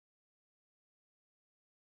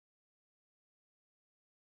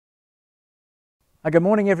Good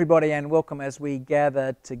morning, everybody, and welcome as we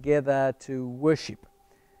gather together to worship.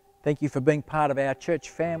 Thank you for being part of our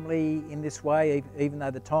church family in this way, even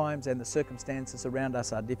though the times and the circumstances around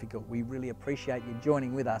us are difficult. We really appreciate you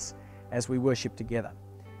joining with us as we worship together.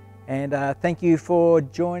 And thank you for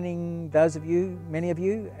joining, those of you, many of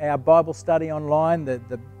you, our Bible study online, the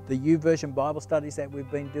YouVersion Bible studies that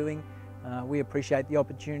we've been doing. We appreciate the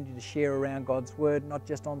opportunity to share around God's Word, not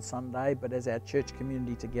just on Sunday, but as our church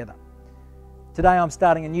community together. Today I'm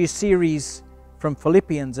starting a new series from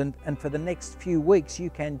Philippians, and for the next few weeks you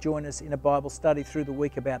can join us in a Bible study through the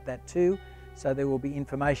week about that too. So there will be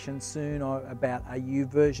information soon about a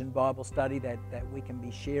YouVersion Bible study that we can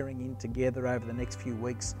be sharing in together over the next few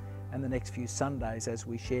weeks and the next few Sundays as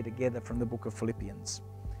we share together from the book of Philippians.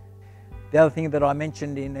 The other thing that I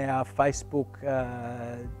mentioned in our Facebook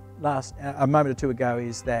a moment or two ago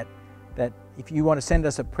is that if you want to send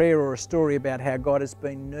us a prayer or a story about how God has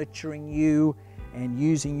been nurturing you and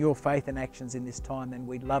using your faith and actions in this time, then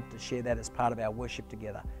we'd love to share that as part of our worship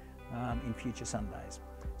together in future Sundays.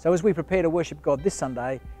 So as we prepare to worship God this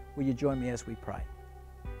Sunday, will you join me as we pray?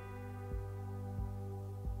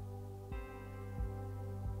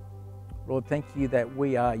 Lord, thank you that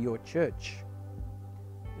we are your church,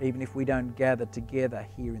 even if we don't gather together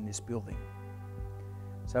here in this building.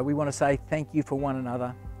 So we want to say thank you for one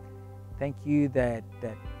another. Thank you that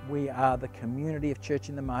we are the community of Church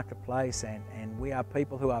in the Marketplace, and we are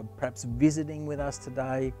people who are perhaps visiting with us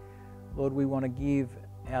today. Lord, we want to give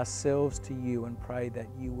ourselves to you and pray that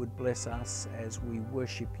you would bless us as we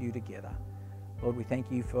worship you together. Lord, we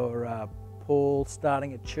thank you for Paul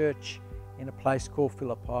starting a church in a place called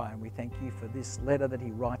Philippi, and we thank you for this letter that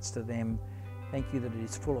he writes to them. Thank you that it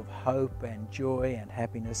is full of hope and joy and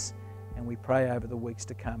happiness. And we pray over the weeks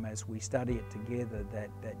to come as we study it together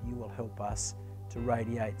that you will help us to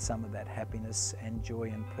radiate some of that happiness and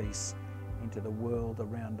joy and peace into the world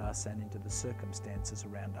around us and into the circumstances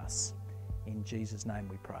around us. In Jesus' name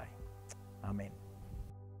we pray. Amen.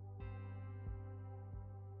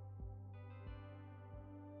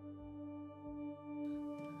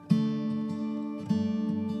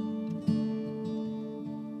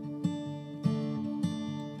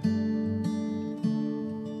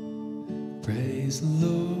 Praise the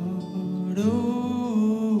Lord,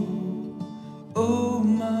 oh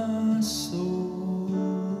my soul.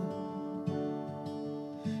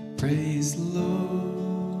 Praise the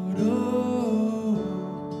Lord,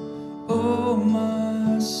 oh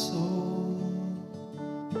my soul.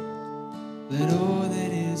 Let all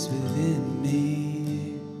that is within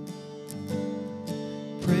me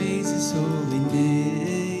praise His holy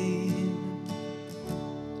name.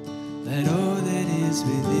 Let all that is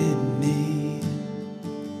within me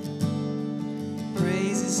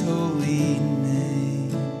holy name.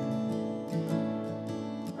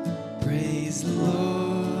 Praise the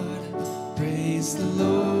Lord, praise the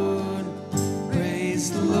Lord, praise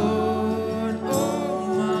the Lord, oh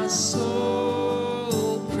my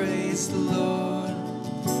soul. Praise the Lord,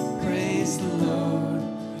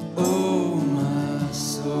 oh my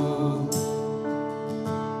soul.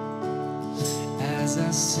 As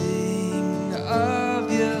I sing of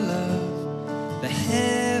your love, the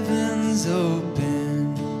heavens open.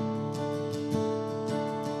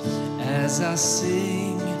 As I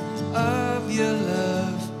sing of your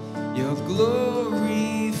love, your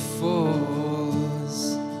glory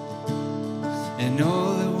falls. And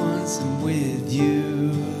all at once I'm with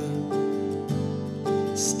you,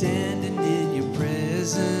 standing in your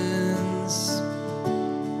presence,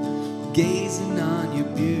 gazing on your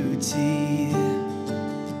beauty,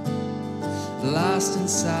 lost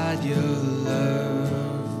inside your love.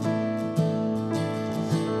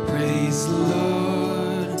 Praise the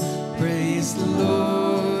Lord, praise the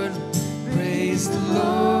Lord, praise the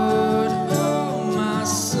Lord, oh my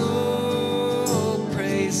soul.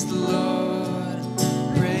 Praise the Lord,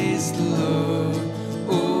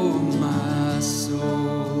 oh my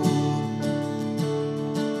soul.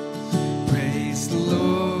 Praise the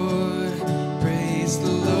Lord, praise the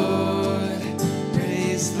Lord,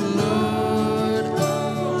 praise the Lord,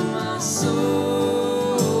 oh my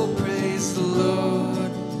soul. Praise the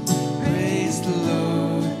Lord,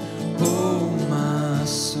 oh my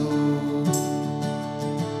soul.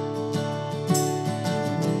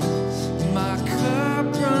 My cup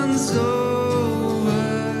runs over,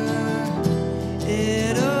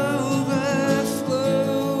 it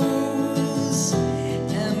overflows,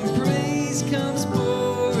 and praise comes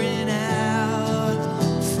pouring out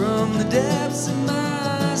from the depths of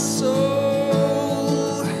my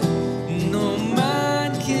soul. No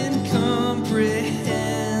mind can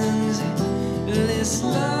comprehend this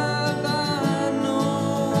love I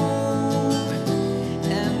know.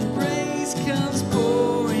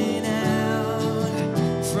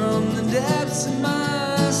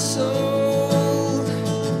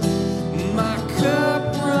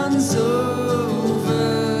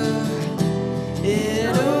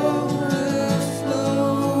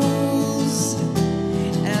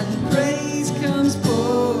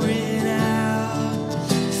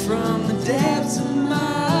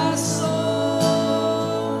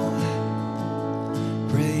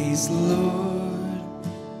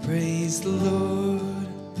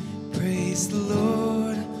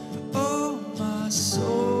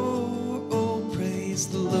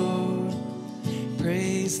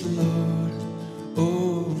 Praise the Lord,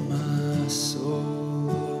 oh my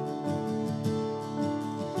soul.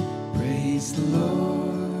 Praise the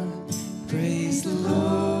Lord, praise the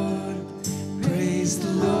Lord, praise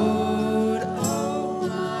the Lord, oh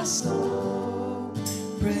my soul.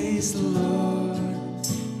 Praise the Lord,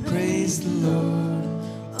 praise the Lord,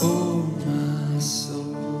 oh my soul.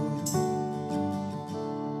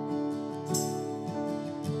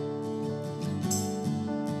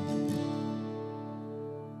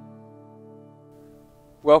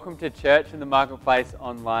 Welcome to Church in the Marketplace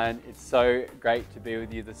Online. It's so great to be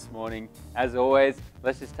with you this morning. As always,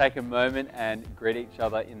 let's just take a moment and greet each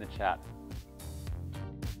other in the chat.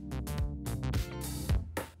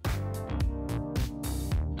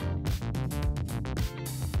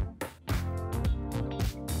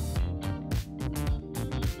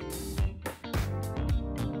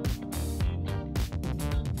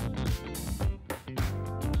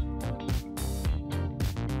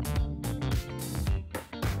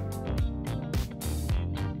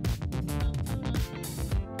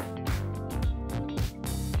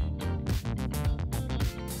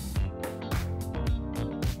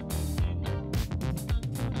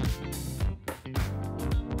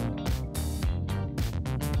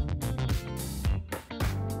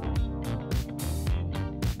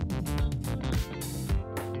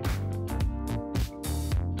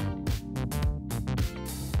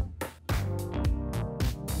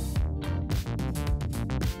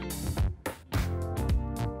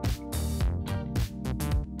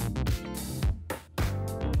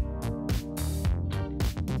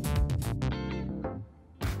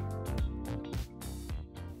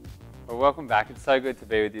 Well, welcome back. It's so good to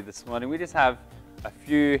be with you this morning. We just have a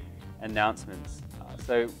few announcements.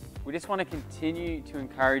 So we just want to continue to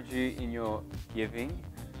encourage you in your giving.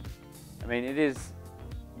 I mean, it is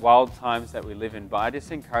wild times that we live in, but I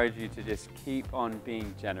just encourage you to just keep on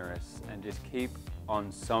being generous and just keep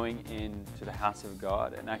on sowing into the house of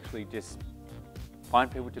God and actually just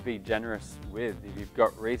find people to be generous with. If you've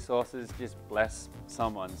got resources, just bless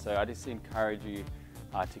someone. So I just encourage you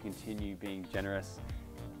to continue being generous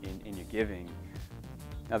in your giving.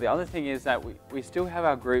 Now the other thing is that we still have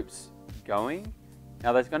our groups going.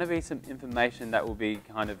 Now there's going to be some information that will be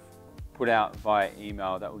kind of put out via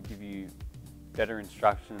email that will give you better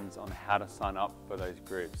instructions on how to sign up for those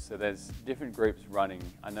groups. So there's different groups running.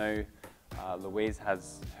 I know Louise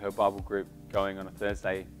has her Bible group going on a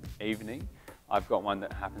Thursday evening. I've got one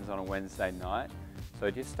that happens on a Wednesday night. So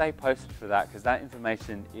just stay posted for that because that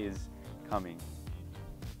information is coming.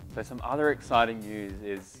 So some other exciting news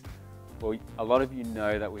is, well, a lot of you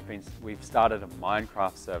know that we've started a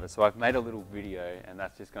Minecraft server. So I've made a little video and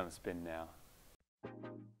that's just going to spin now.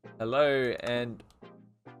 Hello and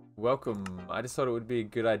welcome. I just thought it would be a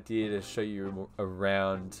good idea to show you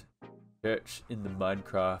around Church in the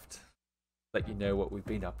Minecraft, let you know what we've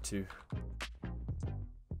been up to.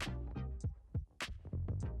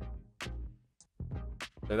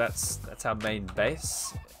 So that's our main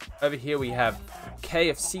base. Over here we have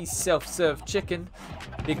KFC self-serve chicken.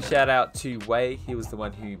 Big shout out to Wei. He was the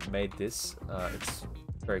one who made this. It's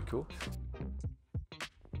very cool.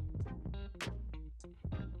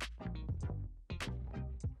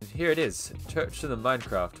 And here it is, Church in the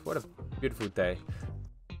Minecraft. What a beautiful day.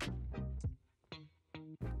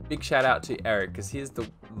 Big shout out to Eric because he is the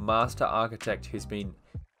master architect who's been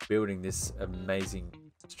building this amazing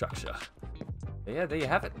structure. But yeah, there you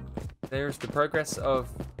have it. There's the progress of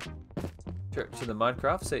Church in the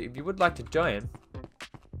Minecraft. So if you would like to join,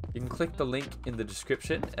 you can click the link in the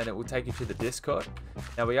description and it will take you to the Discord.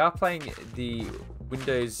 Now we are playing the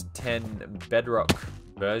Windows 10 Bedrock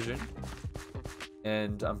version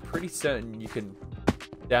and I'm pretty certain you can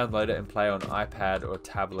download it and play on iPad or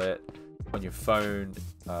tablet, on your phone.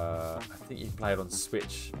 I think you can play it on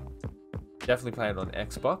Switch. Definitely play it on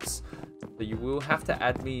Xbox. So you will have to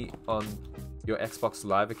add me on your Xbox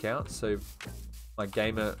Live account. So my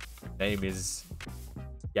gamer name is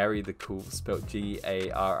Gary the Cool, spelled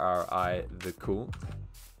Garri the Cool.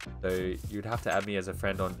 So you'd have to add me as a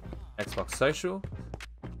friend on Xbox Social.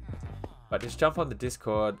 But just jump on the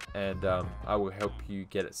Discord and I will help you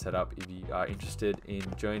get it set up if you are interested in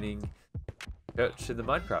joining Church in the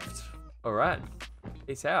Minecraft. Alright,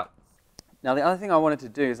 peace out. Now the other thing I wanted to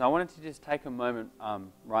do is I wanted to just take a moment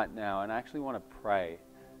right now and I actually want to pray.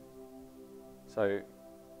 So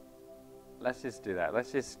let's just do that.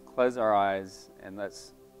 Let's just close our eyes and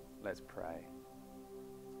let's pray.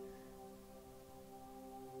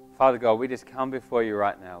 Father God, we just come before you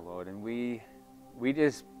right now, Lord, and we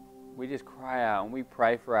just cry out and we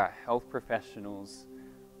pray for our health professionals.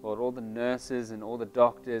 Lord, all the nurses and all the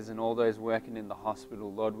doctors and all those working in the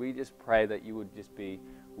hospital, Lord, we just pray that you would just be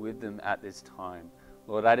with them at this time.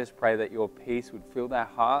 Lord, I just pray that your peace would fill their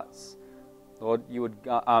hearts. Lord, you would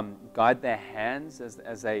guide their hands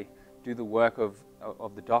as they do the work of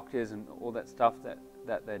the doctors and all that stuff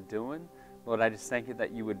that they're doing. Lord, I just thank you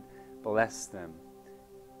that you would bless them.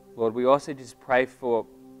 Lord, we also just pray for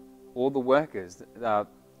all the workers, the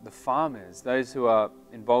farmers, those who are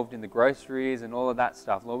involved in the groceries and all of that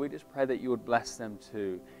stuff. Lord, we just pray that you would bless them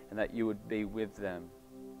too and that you would be with them.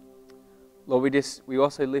 Lord, we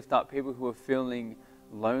also lift up people who are feeling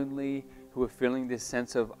lonely, who are feeling this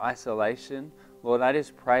sense of isolation. Lord, I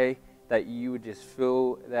just pray that you would just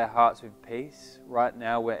fill their hearts with peace right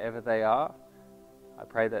now wherever they are. I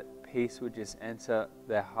pray that peace would just enter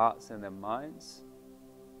their hearts and their minds.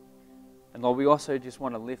 And Lord, we also just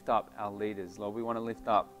want to lift up our leaders. Lord, we want to lift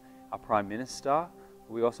up our Prime Minister.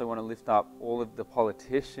 We also want to lift up all of the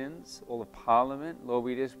politicians, all of Parliament. Lord,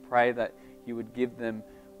 we just pray that you would give them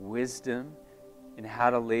wisdom in how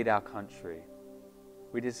to lead our country.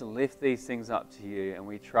 We just lift these things up to you and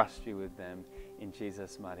we trust you with them in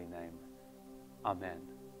Jesus' mighty name. Amen.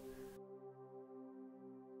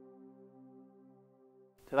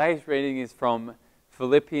 Today's reading is from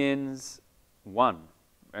Philippians 1.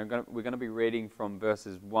 We're going to be reading from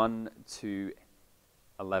verses 1 to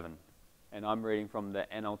 11. And I'm reading from the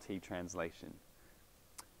NLT translation.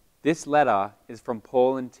 This letter is from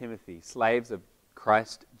Paul and Timothy, slaves of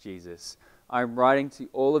Christ Jesus. I am writing to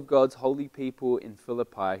all of God's holy people in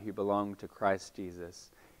Philippi who belong to Christ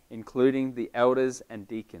Jesus, including the elders and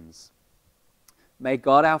deacons. May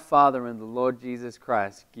God our Father and the Lord Jesus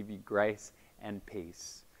Christ give you grace and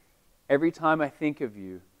peace. Every time I think of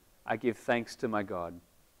you, I give thanks to my God.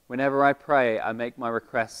 Whenever I pray, I make my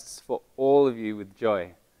requests for all of you with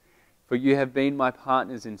joy. For you have been my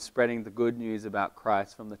partners in spreading the good news about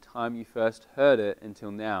Christ from the time you first heard it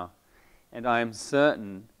until now. And I am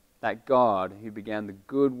certain that God, who began the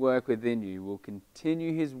good work within you, will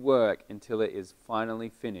continue his work until it is finally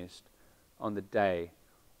finished on the day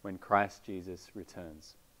when Christ Jesus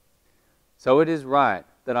returns. So it is right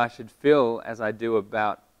that I should feel as I do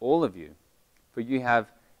about all of you, for you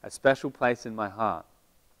have a special place in my heart.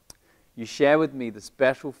 You share with me the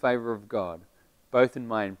special favor of God, both in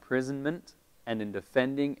my imprisonment and in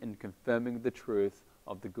defending and confirming the truth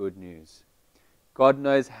of the good news. God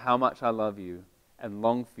knows how much I love you and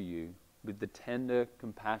long for you with the tender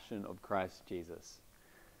compassion of Christ Jesus.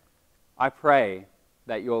 I pray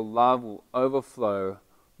that your love will overflow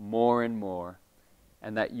more and more,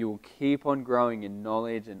 and that you will keep on growing in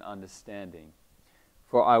knowledge and understanding.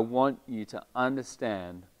 For I want you to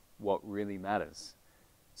understand what really matters,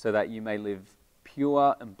 so that you may live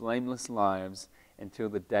pure and blameless lives until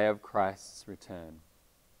the day of Christ's return.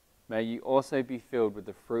 May you also be filled with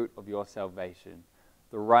the fruit of your salvation,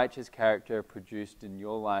 the righteous character produced in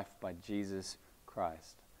your life by Jesus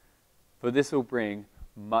Christ. For this will bring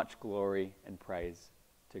much glory and praise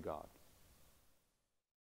to God.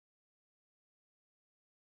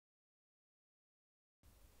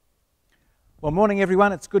 Well, morning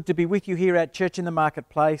everyone. It's good to be with you here at Church in the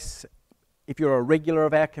Marketplace. If you're a regular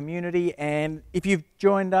of our community, and if you've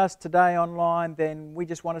joined us today online, then we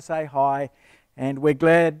just want to say hi, and we're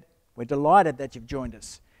delighted that you've joined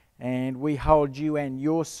us, and we hold you and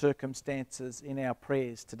your circumstances in our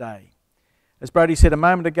prayers today. As Brody said a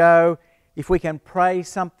moment ago, if we can pray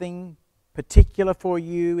something particular for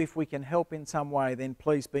you, if we can help in some way, then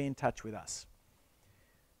please be in touch with us.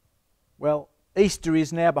 Well, Easter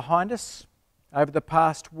is now behind us. Over the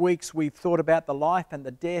past weeks, we've thought about the life and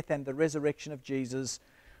the death and the resurrection of Jesus.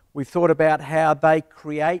 We've thought about how they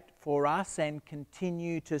create for us and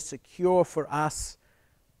continue to secure for us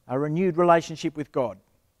a renewed relationship with God,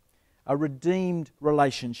 a redeemed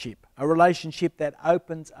relationship, a relationship that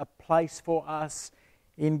opens a place for us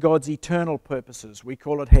in God's eternal purposes. We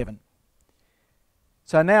call it heaven.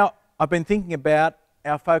 So now I've been thinking about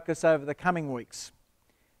our focus over the coming weeks.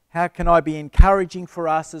 How can I be encouraging for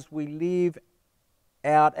us as we live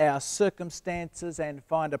out our circumstances and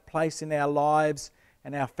find a place in our lives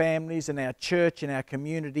and our families and our church and our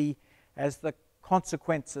community as the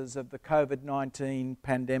consequences of the COVID-19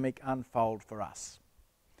 pandemic unfold for us?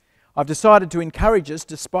 I've decided to encourage us,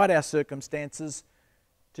 despite our circumstances,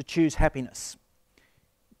 to choose happiness.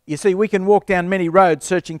 You see, we can walk down many roads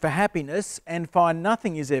searching for happiness and find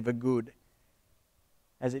nothing is ever good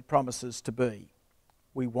as it promises to be.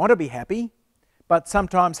 We want to be happy, but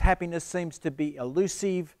sometimes happiness seems to be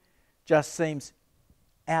elusive, just seems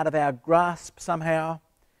out of our grasp somehow.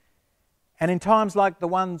 And in times like the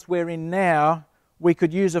ones we're in now, we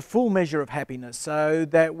could use a full measure of happiness so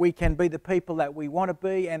that we can be the people that we want to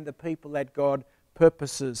be and the people that God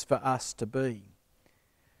purposes for us to be.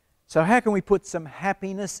 So how can we put some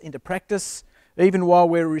happiness into practice, even while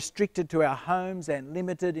we're restricted to our homes and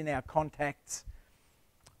limited in our contacts?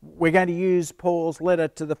 We're going to use Paul's letter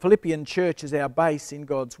to the Philippian church as our base in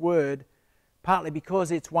God's Word, partly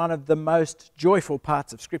because it's one of the most joyful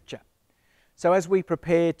parts of Scripture. So as we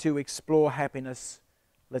prepare to explore happiness,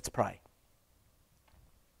 let's pray.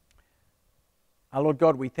 Our Lord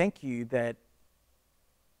God, we thank you that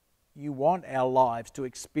you want our lives to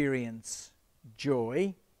experience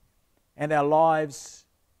joy and our lives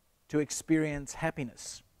to experience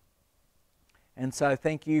happiness. And so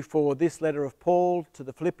thank you for this letter of Paul to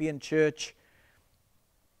the Philippian church,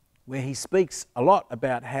 where he speaks a lot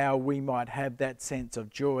about how we might have that sense of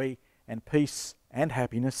joy and peace and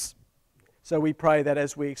happiness. So we pray that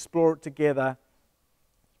as we explore it together,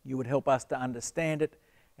 you would help us to understand it,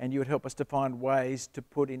 and you would help us to find ways to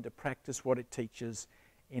put into practice what it teaches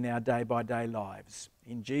in our day-by-day lives.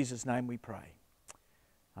 In Jesus' name we pray.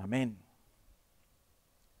 Amen.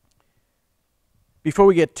 Before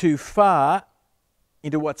we get too far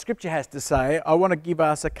into what Scripture has to say, I want to give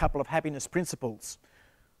us a couple of happiness principles.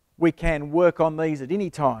 We can work on these at any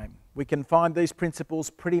time. We can find these principles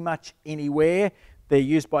pretty much anywhere. They're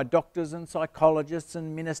used by doctors and psychologists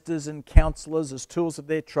and ministers and counsellors as tools of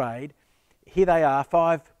their trade. Here they are,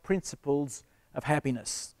 5 principles of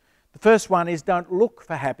happiness. The first one is don't look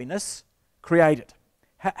for happiness, create it.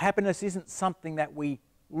 Happiness isn't something that we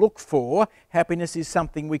look for. Happiness is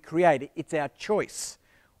something we create. It's our choice.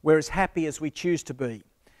 We're as happy as we choose to be.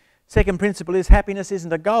 Second principle is happiness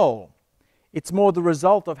isn't a goal. It's more the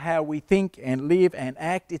result of how we think and live and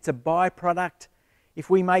act. It's a byproduct. If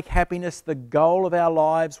we make happiness the goal of our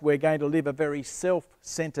lives, we're going to live a very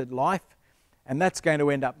self-centered life, and that's going to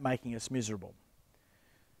end up making us miserable.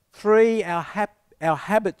 3, our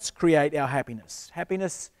habits create our happiness.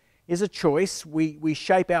 Happiness is a choice. We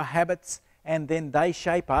shape our habits, and then they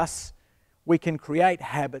shape us. We can create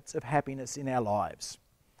habits of happiness in our lives.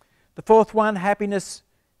 The 4th one, happiness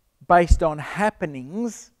based on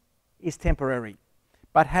happenings is temporary,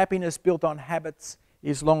 but happiness built on habits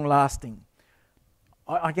is long-lasting.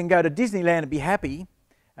 I can go to Disneyland and be happy,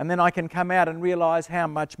 and then I can come out and realise how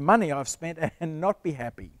much money I've spent and not be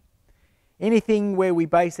happy. Anything where we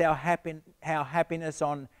base our happiness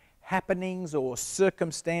on happenings or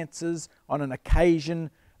circumstances, on an occasion,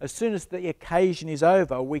 as soon as the occasion is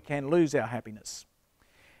over, we can lose our happiness.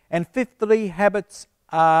 And fifthly, habits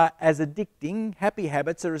are as addicting. Happy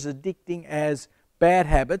habits are as addicting as bad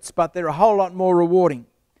habits, but they're a whole lot more rewarding.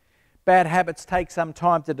 Bad habits take some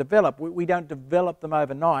time to develop. We don't develop them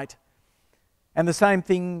overnight. And the same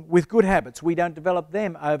thing with good habits. We don't develop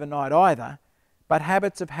them overnight either. But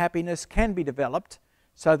habits of happiness can be developed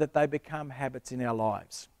so that they become habits in our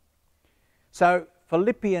lives. So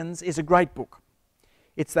Philippians is a great book.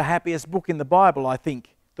 It's the happiest book in the Bible, I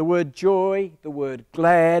think. The word joy, the word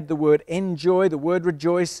glad, the word enjoy, the word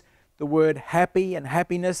rejoice, the word happy and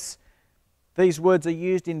happiness. These words are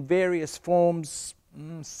used in various forms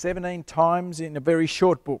 17 times in a very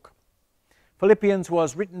short book. Philippians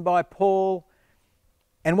was written by Paul,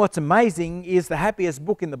 and what's amazing is the happiest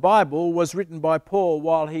book in the Bible was written by Paul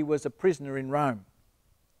while he was a prisoner in Rome.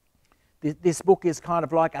 This book is kind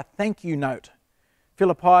of like a thank you note.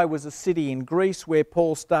 Philippi was a city in Greece where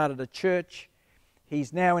Paul started a church.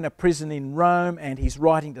 He's now in a prison in Rome, and he's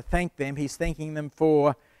writing to thank them. He's thanking them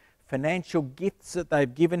for financial gifts that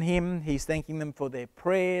they've given him. He's thanking them for their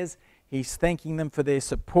prayers. He's thanking them for their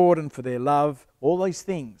support and for their love, all these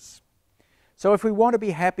things. So if we want to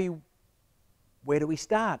be happy, where do we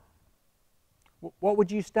start? What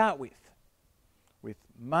would you start with? With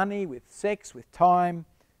money, with sex, with time?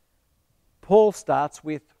 Paul starts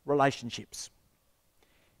with relationships.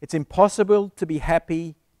 It's impossible to be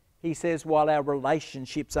happy, he says, while our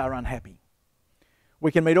relationships are unhappy.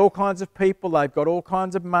 We can meet all kinds of people. They've got all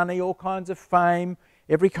kinds of money, all kinds of fame,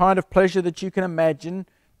 every kind of pleasure that you can imagine.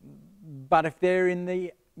 But if they're in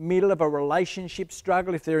the middle of a relationship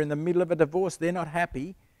struggle, if they're in the middle of a divorce, they're not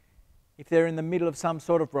happy. If they're in the middle of some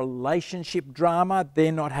sort of relationship drama,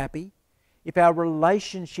 they're not happy. If our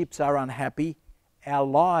relationships are unhappy, our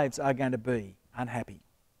lives are going to be unhappy.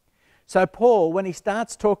 So Paul, when he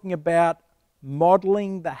starts talking about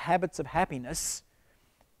modelling the habits of happiness,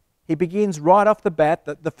 he begins right off the bat,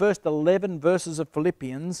 the first 11 verses of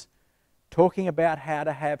Philippians, talking about how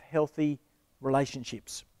to have healthy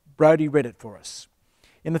relationships. Brody read it for us.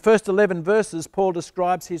 In the first 11 verses, Paul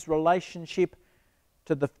describes his relationship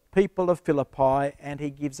to the people of Philippi, and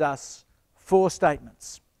he gives us 4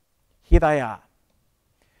 statements. Here they are.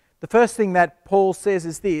 The first thing that Paul says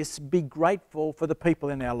is this: be grateful for the people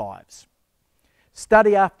in our lives.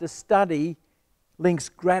 Study after study links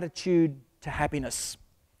gratitude to happiness.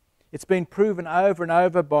 It's been proven over and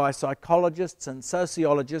over by psychologists and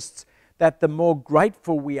sociologists that the more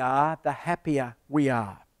grateful we are, the happier we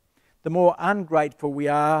are. The more ungrateful we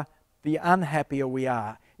are, the unhappier we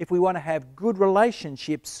are. If we want to have good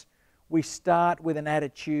relationships, we start with an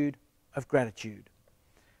attitude of gratitude.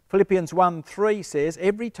 Philippians 1:3 says,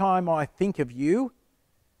 every time I think of you,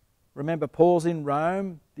 remember Paul's in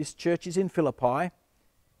Rome, this church is in Philippi,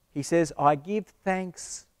 he says, I give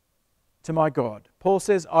thanks to my God. Paul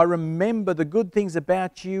says, I remember the good things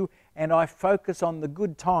about you and I focus on the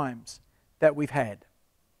good times that we've had.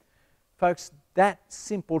 Folks, that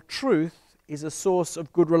simple truth is a source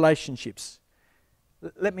of good relationships.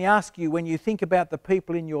 Let me ask you, when you think about the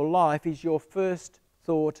people in your life, is your first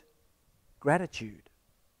thought gratitude?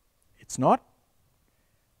 It's not.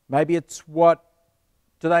 Maybe it's, what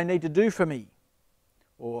do they need to do for me?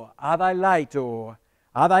 Or are they late? Or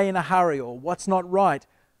are they in a hurry? Or what's not right?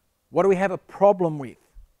 What do we have a problem with?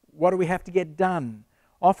 What do we have to get done?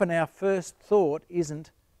 Often our first thought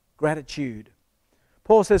isn't gratitude.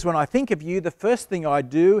 Paul says, when I think of you, the first thing I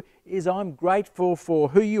do is I'm grateful for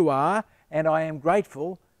who you are, and I am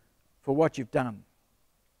grateful for what you've done.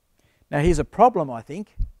 Now here's a problem, I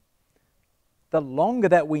think. The longer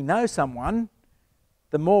that we know someone,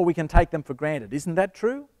 the more we can take them for granted. Isn't that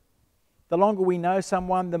true? The longer we know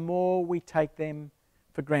someone, the more we take them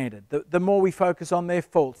for granted. The more we focus on their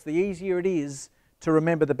faults, the easier it is to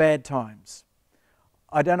remember the bad times.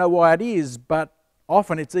 I don't know why it is, but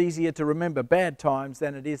often it's easier to remember bad times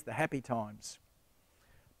than it is the happy times.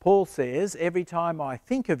 Paul says, every time I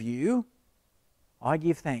think of you, I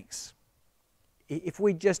give thanks. If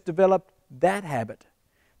we just developed that habit,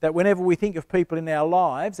 that whenever we think of people in our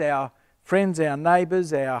lives, our friends, our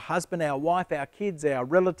neighbours, our husband, our wife, our kids, our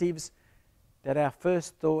relatives, that our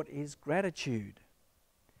first thought is gratitude.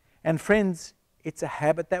 And friends, it's a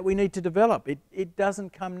habit that we need to develop. It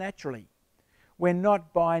doesn't come naturally. We're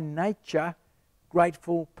not by nature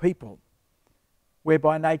grateful people. We're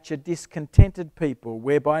by nature discontented people.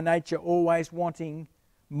 We're by nature always wanting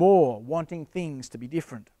more, wanting things to be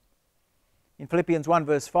different. In Philippians 1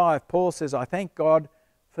 verse 5, Paul says, I thank God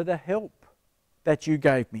for the help that you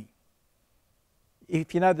gave me.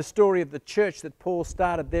 If you know the story of the church that Paul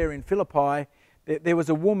started there in Philippi, there was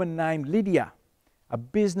a woman named Lydia, a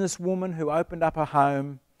businesswoman who opened up a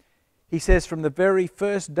home. He says, from the very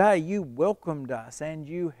first day you welcomed us and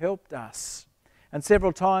you helped us. And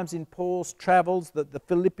several times in Paul's travels, the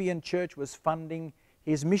Philippian church was funding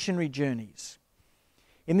his missionary journeys.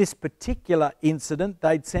 In this particular incident,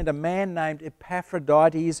 they'd sent a man named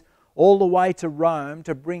Epaphroditus all the way to Rome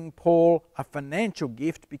to bring Paul a financial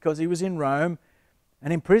gift because he was in Rome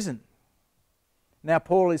and in prison. Now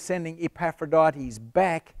Paul is sending Epaphroditus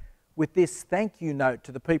back with this thank you note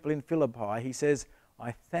to the people in Philippi. He says,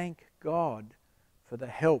 I thank God for the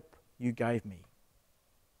help you gave me.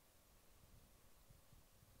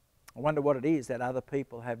 I wonder what it is that other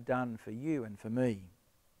people have done for you and for me.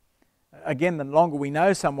 Again, the longer we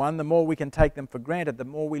know someone, the more we can take them for granted, the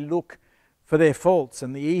more we look for their faults,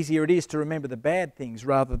 and the easier it is to remember the bad things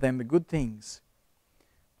rather than the good things.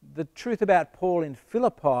 The truth about Paul in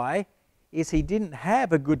Philippi is he didn't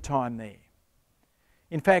have a good time there.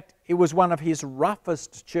 In fact, it was one of his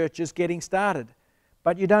roughest churches getting started.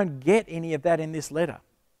 But you don't get any of that in this letter.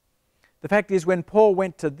 The fact is, when Paul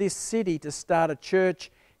went to this city to start a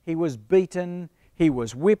church, he was beaten, he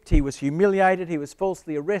was whipped, he was humiliated, he was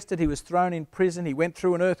falsely arrested, he was thrown in prison, he went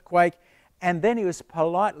through an earthquake, and then he was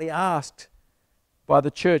politely asked by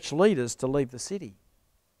the church leaders to leave the city.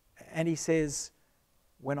 And he says,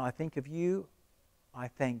 when I think of you, I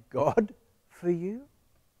thank God for you.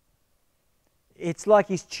 It's like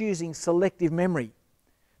he's choosing selective memory.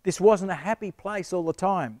 This wasn't a happy place all the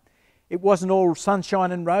time. It wasn't all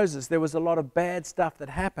sunshine and roses. There was a lot of bad stuff that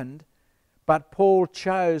happened, but Paul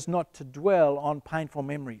chose not to dwell on painful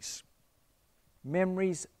memories.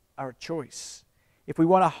 Memories are a choice. If we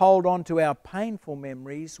want to hold on to our painful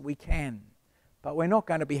memories, we can, but we're not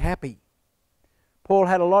going to be happy. Paul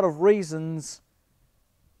had a lot of reasons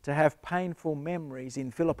to have painful memories in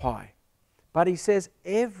Philippi. But he says,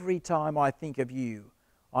 every time I think of you,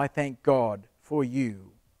 I thank God for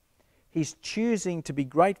you. He's choosing to be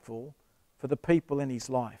grateful for the people in his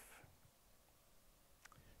life.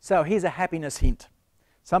 So here's a happiness hint,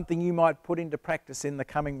 something you might put into practice in the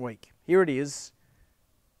coming week. Here it is.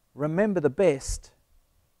 Remember the best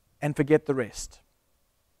and forget the rest.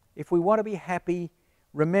 If we want to be happy,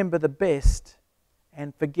 remember the best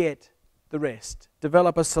and forget the rest.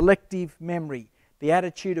 Develop a selective memory. the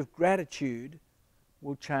attitude of gratitude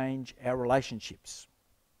will change our relationships.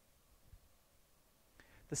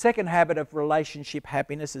 The second habit of relationship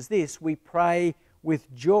happiness is this: we pray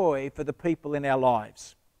with joy for the people in our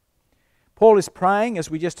lives. Paul is praying, as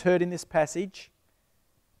we just heard in this passage.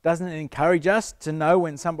 Doesn't it encourage us to know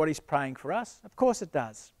when somebody's praying for us? Of course it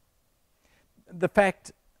does. The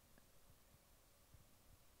fact,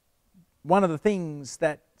 one of the things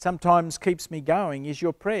that sometimes keeps me going is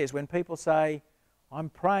your prayers. When people say, "I'm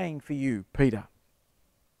praying for you, Peter,"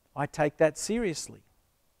 I take that seriously.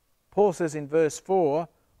 Paul says in verse 4,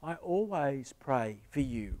 "I always pray for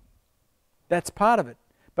you." That's part of it.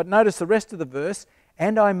 But notice the rest of the verse,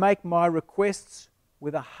 "And I make my requests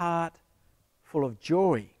with a heart full of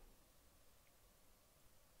joy."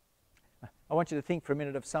 I want you to think for a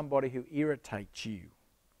minute of somebody who irritates you.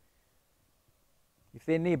 If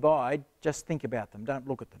they're nearby, just think about them. Don't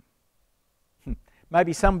look at them.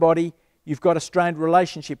 Maybe somebody you've got a strained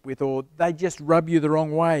relationship with, or they just rub you the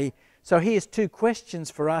wrong way. So here's two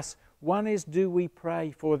questions for us. One is, do we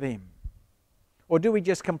pray for them? Or do we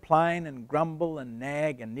just complain and grumble and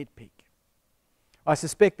nag and nitpick? I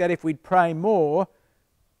suspect that if we'd pray more,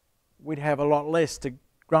 we'd have a lot less to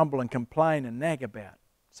grumble and complain and nag about.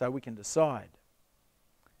 So we can decide.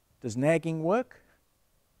 Does nagging work?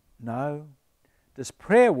 No. Does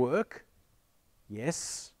prayer work?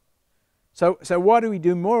 Yes. So why do we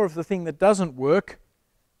do more of the thing that doesn't work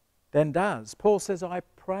than does? Paul says, "I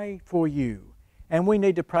pray for you." And we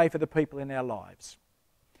need to pray for the people in our lives.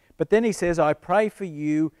 But then he says, "I pray for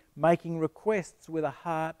you, making requests with a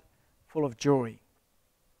heart full of joy."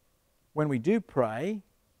 When we do pray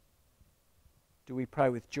we pray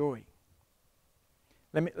with joy?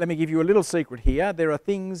 Let me give you a little secret here. There are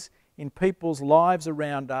things in people's lives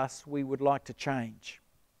around us we would like to change.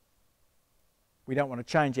 We don't want to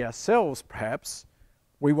change ourselves, perhaps.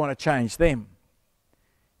 We want to change them.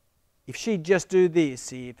 If she'd just do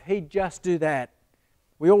this, if he'd just do that.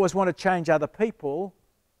 We always want to change other people,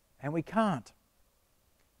 and we can't.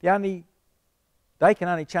 They can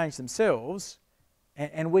only change themselves,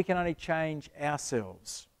 and we can only change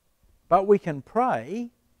ourselves. But we can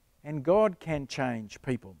pray, and God can change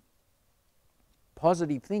people.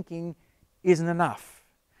 Positive thinking isn't enough.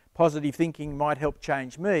 Positive thinking might help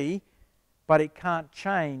change me, but it can't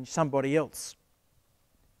change somebody else.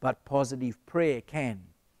 But positive prayer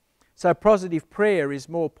can. So positive prayer is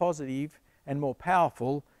more positive and more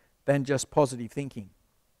powerful than just positive thinking.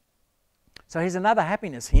 So here's another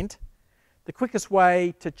happiness hint. The quickest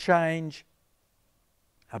way to change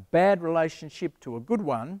a bad relationship to a good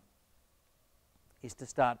one is to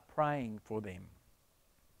start praying for them.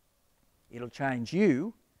 It'll change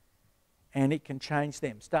you, and it can change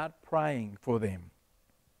them. Start praying for them.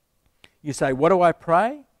 You say, what do I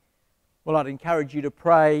pray? Well, I'd encourage you to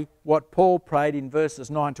pray what Paul prayed in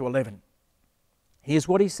verses 9 to 11. Here's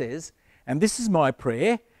what he says, "And this is my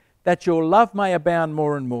prayer, that your love may abound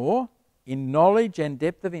more and more in knowledge and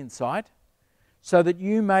depth of insight, so that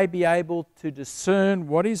you may be able to discern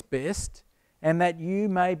what is best, and that you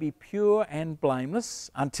may be pure and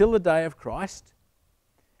blameless until the day of Christ,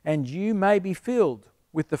 and you may be filled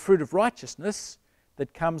with the fruit of righteousness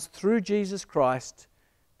that comes through Jesus Christ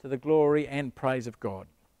to the glory and praise of God."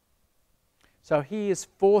 So here's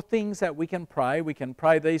 4 things that we can pray. We can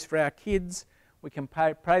pray these for our kids. We can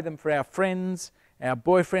pray them for our friends, our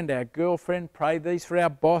boyfriend, our girlfriend. Pray these for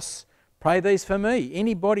our boss. Pray these for me.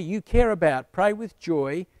 Anybody you care about, pray with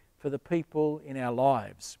joy for the people in our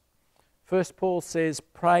lives. First, Paul says,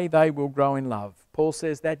 pray they will grow in love. Paul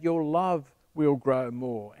says that your love will grow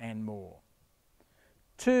more and more.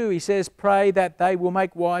 2, he says, pray that they will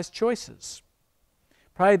make wise choices.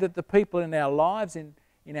 Pray that the people in our lives,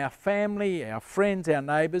 in our family, our friends, our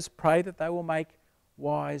neighbours, pray that they will make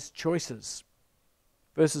wise choices.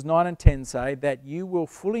 Verses 9 and 10 say that you will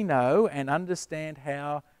fully know and understand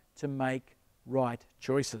how to make right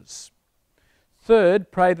choices.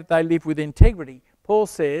 3rd, pray that they live with integrity. Paul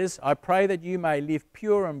says, I pray that you may live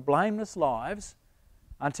pure and blameless lives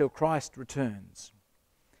until Christ returns.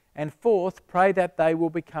 And 4th, pray that they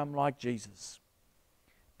will become like Jesus.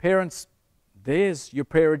 Parents, there's your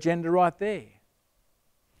prayer agenda right there.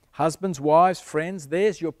 Husbands, wives, friends,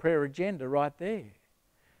 there's your prayer agenda right there.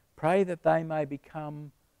 Pray that they may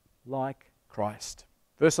become like Christ.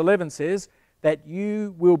 Verse 11 says that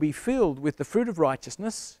you will be filled with the fruit of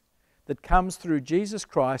righteousness that comes through Jesus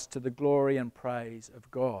Christ to the glory and praise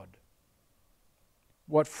of God.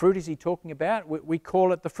 What fruit is he talking about? We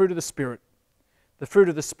call it the fruit of the Spirit. The fruit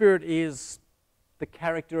of the Spirit is the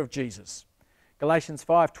character of Jesus. Galatians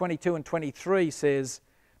 5:22 and 23 says,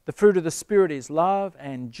 the fruit of the Spirit is love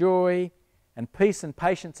and joy and peace and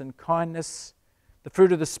patience and kindness, The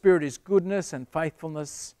fruit of the Spirit is goodness and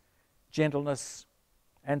faithfulness, gentleness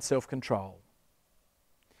and self-control.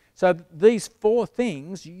 So these 4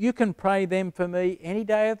 things, you can pray them for me any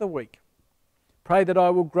day of the week. Pray that I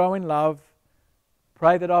will grow in love.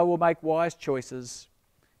 Pray that I will make wise choices.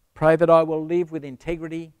 Pray that I will live with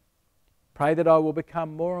integrity. Pray that I will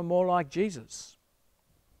become more and more like Jesus.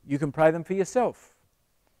 You can pray them for yourself.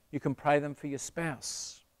 You can pray them for your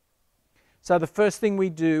spouse. So the first thing we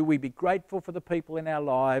do, we be grateful for the people in our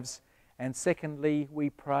lives, and secondly, we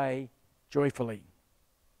pray joyfully.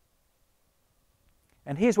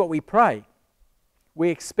 And here's what we pray. We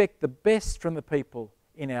expect the best from the people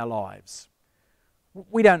in our lives.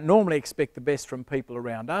 We don't normally expect the best from people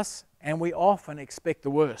around us, and we often expect the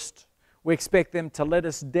worst. We expect them to let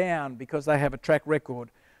us down because they have a track record.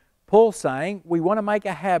 Paul's saying we want to make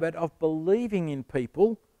a habit of believing in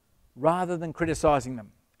people rather than criticizing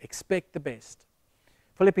them. Expect the best.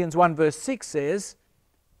 Philippians 1 verse 6 says,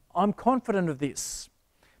 I'm confident of this,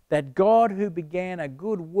 that God who began a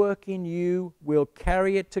good work in you will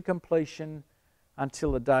carry it to completion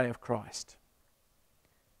until the day of Christ.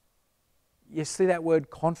 You see that word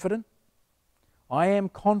confident? I am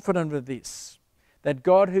confident of this, that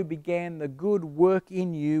God who began the good work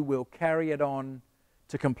in you will carry it on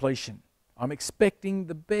to completion. I'm expecting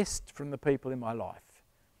the best from the people in my life.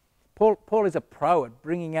 Paul is a pro at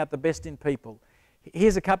bringing out the best in people.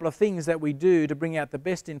 Here's a couple of things that we do to bring out the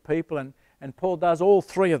best in people, and Paul does all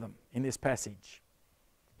 3 of them in this passage.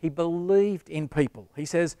 He believed in people. He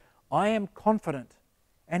says, I am confident,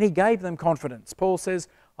 and he gave them confidence. Paul says,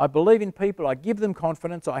 I believe in people, I give them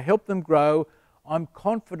confidence, I help them grow. I'm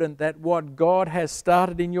confident that what God has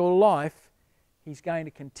started in your life, he's going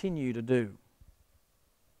to continue to do.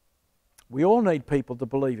 We all need people to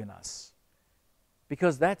believe in us,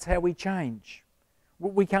 because that's how we change.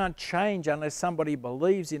 We can't change unless somebody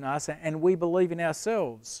believes in us and we believe in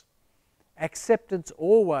ourselves. Acceptance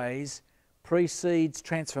always precedes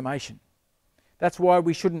transformation. That's why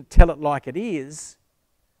we shouldn't tell it like it is,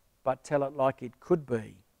 but tell it like it could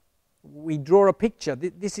be. We draw a picture.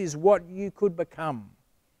 This is what you could become.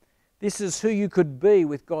 This is who you could be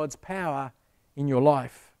with God's power in your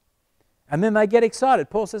life. And then they get excited.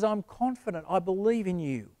 Paul says, I'm confident, I believe in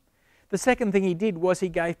you. The second thing he did was he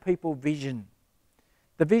gave people vision.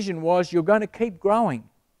 The vision was, you're going to keep growing.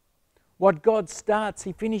 What God starts,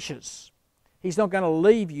 he finishes. He's not going to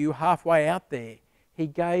leave you halfway out there. He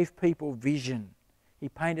gave people vision. He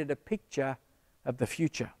painted a picture of the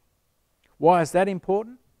future. Why is that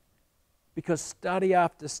important? Because study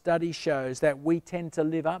after study shows that we tend to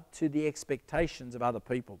live up to the expectations of other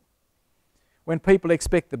people. When people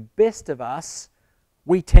expect the best of us,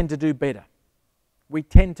 we tend to do better. We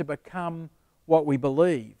tend to become what we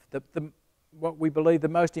believe. What we believe the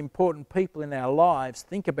most important people in our lives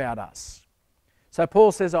think about us. So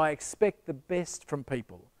Paul says, I expect the best from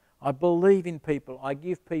people. I believe in people. I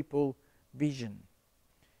give people vision.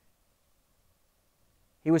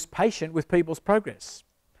 He was patient with people's progress.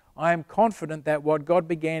 I am confident that what God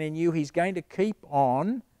began in you, he's going to keep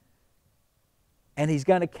on and he's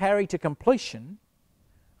going to carry to completion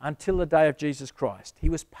until the day of Jesus Christ. He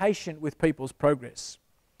was patient with people's progress.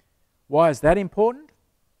 Why is that important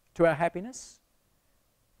to our happiness?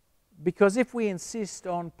 Because if we insist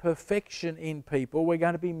on perfection in people, we're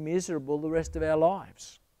going to be miserable the rest of our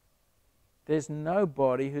lives. There's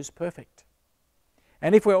nobody who's perfect.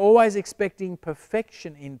 And if we're always expecting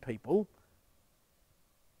perfection in people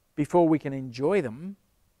before we can enjoy them,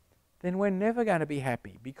 then we're never going to be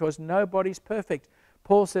happy, because nobody's perfect.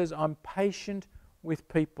 Paul says, I'm patient with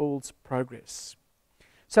people's progress.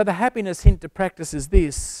 So the happiness hint to practice is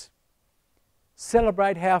this: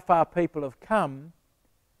 celebrate how far people have come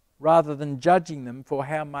rather than judging them for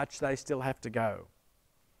how much they still have to go.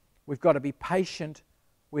 We've got to be patient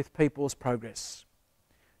with people's progress.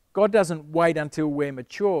 God doesn't wait until we're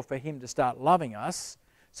mature for him to start loving us,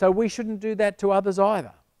 so we shouldn't do that to others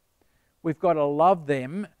either. We've got to love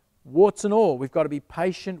them, warts and all. We've got to be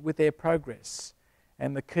patient with their progress.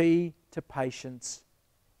 And the key to patience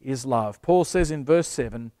is love. Paul says in verse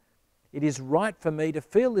 7, it is right for me to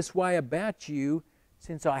feel this way about you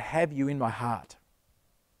since I have you in my heart.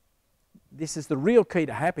 This is the real key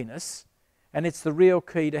to happiness, and it's the real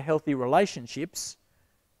key to healthy relationships.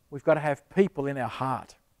 We've got to have people in our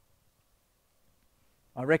heart.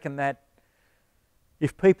 I reckon that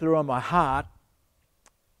if people are on my heart,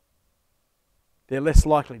 they're less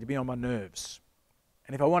likely to be on my nerves.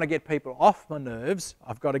 And if I want to get people off my nerves,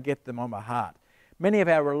 I've got to get them on my heart. Many of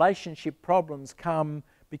our relationship problems come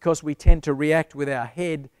because we tend to react with our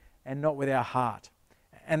head and not with our heart.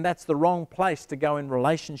 And that's the wrong place to go in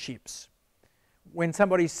relationships. when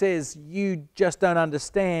somebody says, you just don't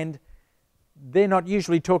understand, they're not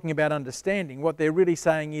usually talking about understanding. What they're really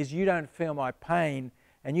saying is, you don't feel my pain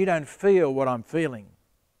and you don't feel what I'm feeling.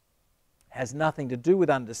 It has nothing to do with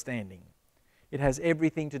understanding. It has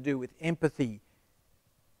everything to do with empathy.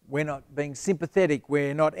 We're not being sympathetic.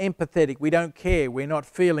 We're not empathetic. We don't care. We're not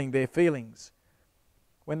feeling their feelings.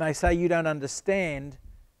 When they say you don't understand,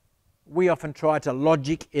 we often try to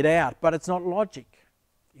logic it out, but it's not logic.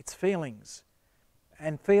 It's feelings.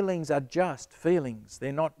 And feelings are just feelings.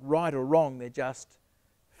 They're not right or wrong. They're just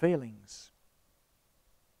feelings.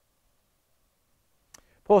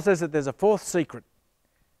 Paul says that there's a fourth secret.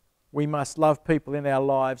 We must love people in our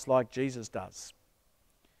lives like Jesus does.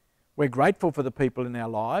 We're grateful for the people in our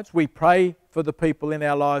lives. We pray for the people in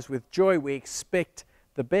our lives with joy. We expect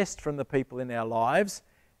the best from the people in our lives.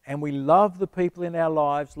 And we love the people in our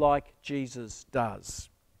lives like Jesus does.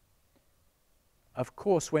 Of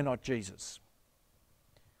course, we're not Jesus.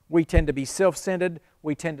 We tend to be self-centered.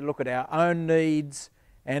 We tend to look at our own needs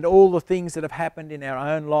and all the things that have happened in our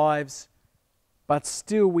own lives. But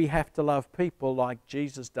still we have to love people like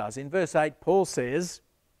Jesus does. In verse 8, Paul says,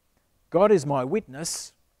 God is my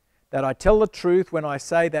witness that I tell the truth when I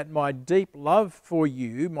say that my deep love for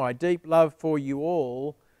you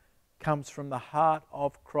all, comes from the heart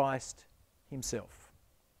of Christ himself.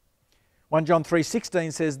 1 John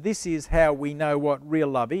 3:16 says, this is how we know what real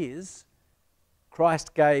love is.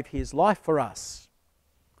 Christ gave his life for us.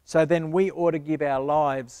 So then we ought to give our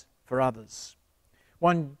lives for others.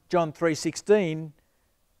 1 John 3:16,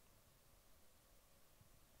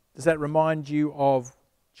 does that remind you of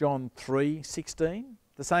John 3:16?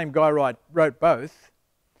 The same guy wrote both.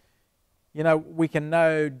 You know, we can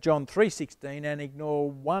know John 3:16 and ignore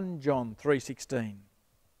 1 John 3:16.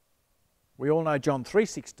 We all know John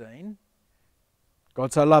 3:16.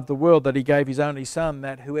 God so loved the world that he gave his only Son,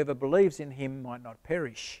 that whoever believes in him might not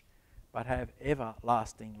perish, but have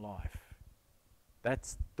everlasting life.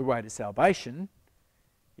 That's the way to salvation.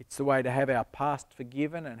 It's the way to have our past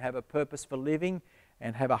forgiven and have a purpose for living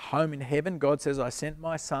and have a home in heaven. God says, I sent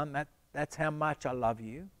my Son. That's how much I love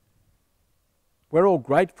you. We're all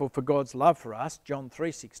grateful for God's love for us, John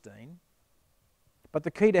 3:16. But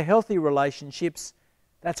the key to healthy relationships,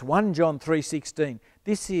 that's 1 John 3:16.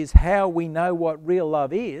 This is how we know what real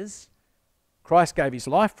love is. Christ gave his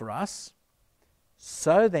life for us.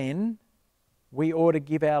 So then, we ought to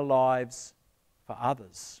give our lives for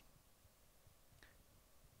others.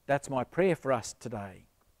 That's my prayer for us today.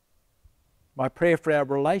 My prayer for our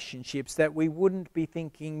relationships, that we wouldn't be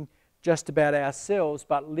thinking just about ourselves,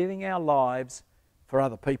 but living our lives for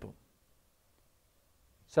other people.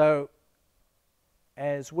 So,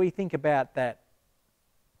 as we think about that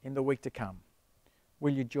in the week to come,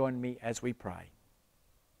 will you join me as we pray?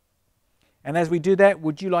 And as we do that,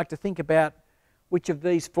 would you like to think about which of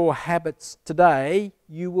these 4 habits today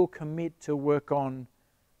you will commit to work on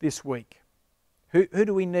this week? Who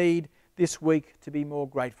do we need this week to be more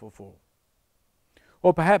grateful for?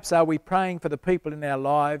 Or perhaps are we praying for the people in our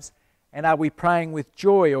lives, and are we praying with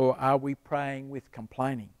joy, or are we praying with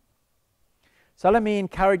complaining? So let me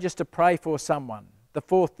encourage us to pray for someone. The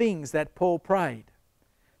 4 things that Paul prayed.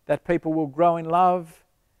 That people will grow in love,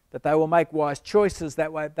 that they will make wise choices,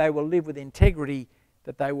 that they will live with integrity,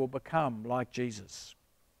 that they will become like Jesus.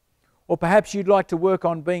 Or perhaps you'd like to work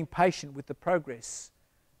on being patient with the progress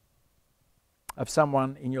of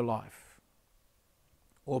someone in your life.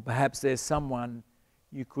 Or perhaps there's someone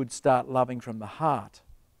you could start loving from the heart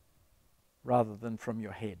rather than from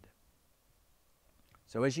your head.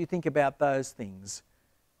 So as you think about those things,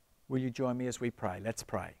 will you join me as we pray? Let's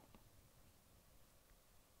pray.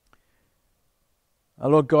 Oh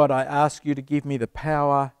Lord God, I ask you to give me the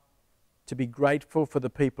power to be grateful for the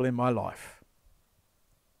people in my life.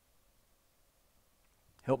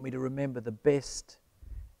 Help me to remember the best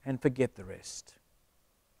and forget the rest.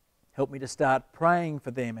 Help me to start praying for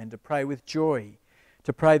them and to pray with joy,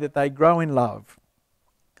 to pray that they grow in love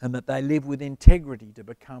and that they live with integrity to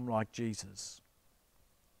become like Jesus.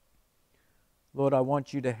 Lord, I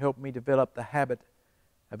want you to help me develop the habit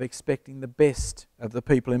of expecting the best of the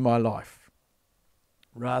people in my life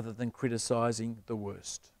rather than criticizing the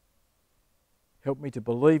worst. Help me to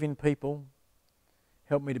believe in people.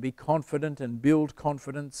 Help me to be confident and build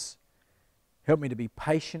confidence. Help me to be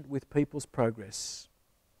patient with people's progress.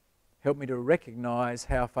 Help me to recognize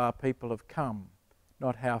how far people have come,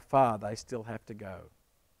 not how far they still have to go.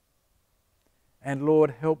 And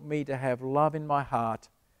Lord, help me to have love in my heart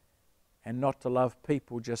and not to love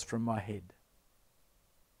people just from my head.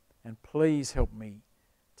 And please help me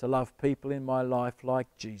to love people in my life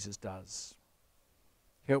like Jesus does.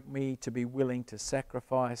 Help me to be willing to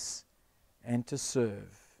sacrifice and to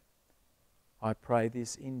serve. I pray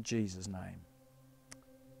this in Jesus' name.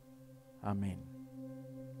 Amen.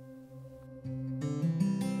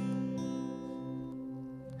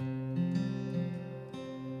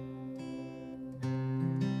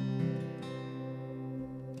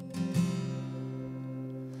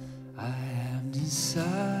 I have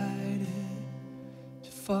decided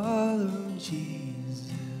to follow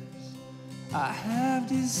Jesus. I have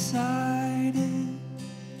decided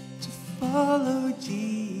to follow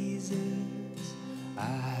Jesus. I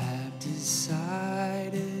have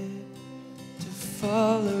decided to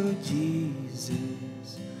follow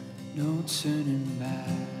Jesus. No turning back,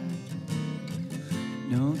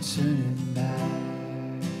 no turning back.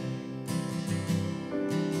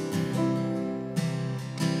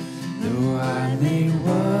 Though I may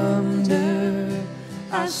wander,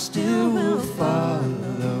 I still will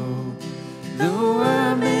follow. Though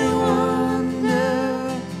I may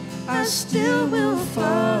wander, I still will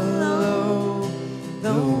follow.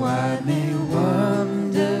 Though I may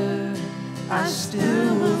wander, I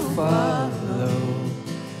still will follow.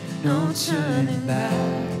 No turning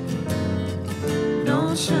back,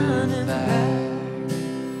 no turning back.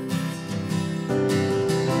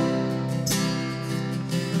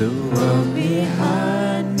 The world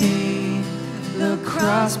behind me, the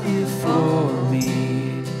cross before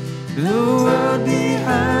me. The world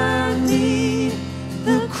behind me,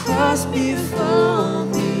 the cross before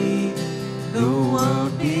me. The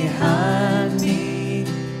world behind me,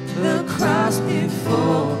 the cross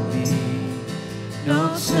before me.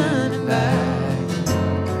 No turning back,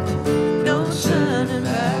 no turning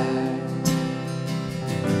back.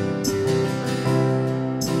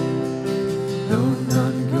 Though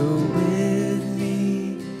none go with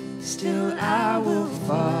me, still I will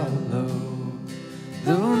follow.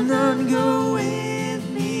 Though none go with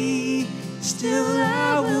me, still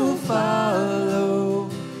I will follow.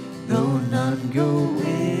 Though none go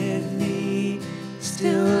with me,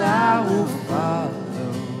 still I will follow.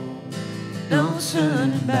 No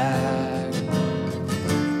turning back,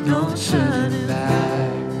 no turning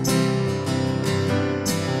back.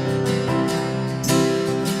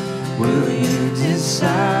 Will you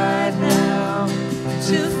decide now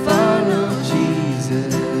to follow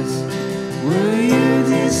Jesus? Will you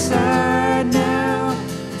decide now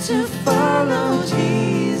to follow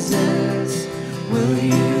Jesus? Will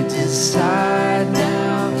you decide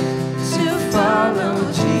now to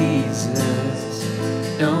follow Jesus?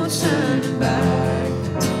 No turning back,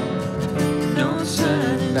 no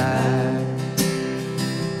turning back,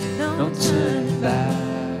 no turning back,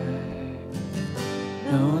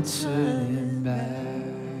 no turning back.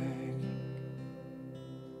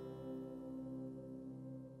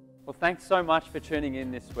 Well, thanks so much for tuning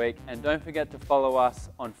in this week, and don't forget to follow us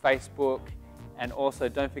on Facebook, and also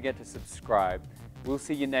don't forget to subscribe. We'll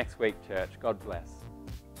see you next week, church. God bless.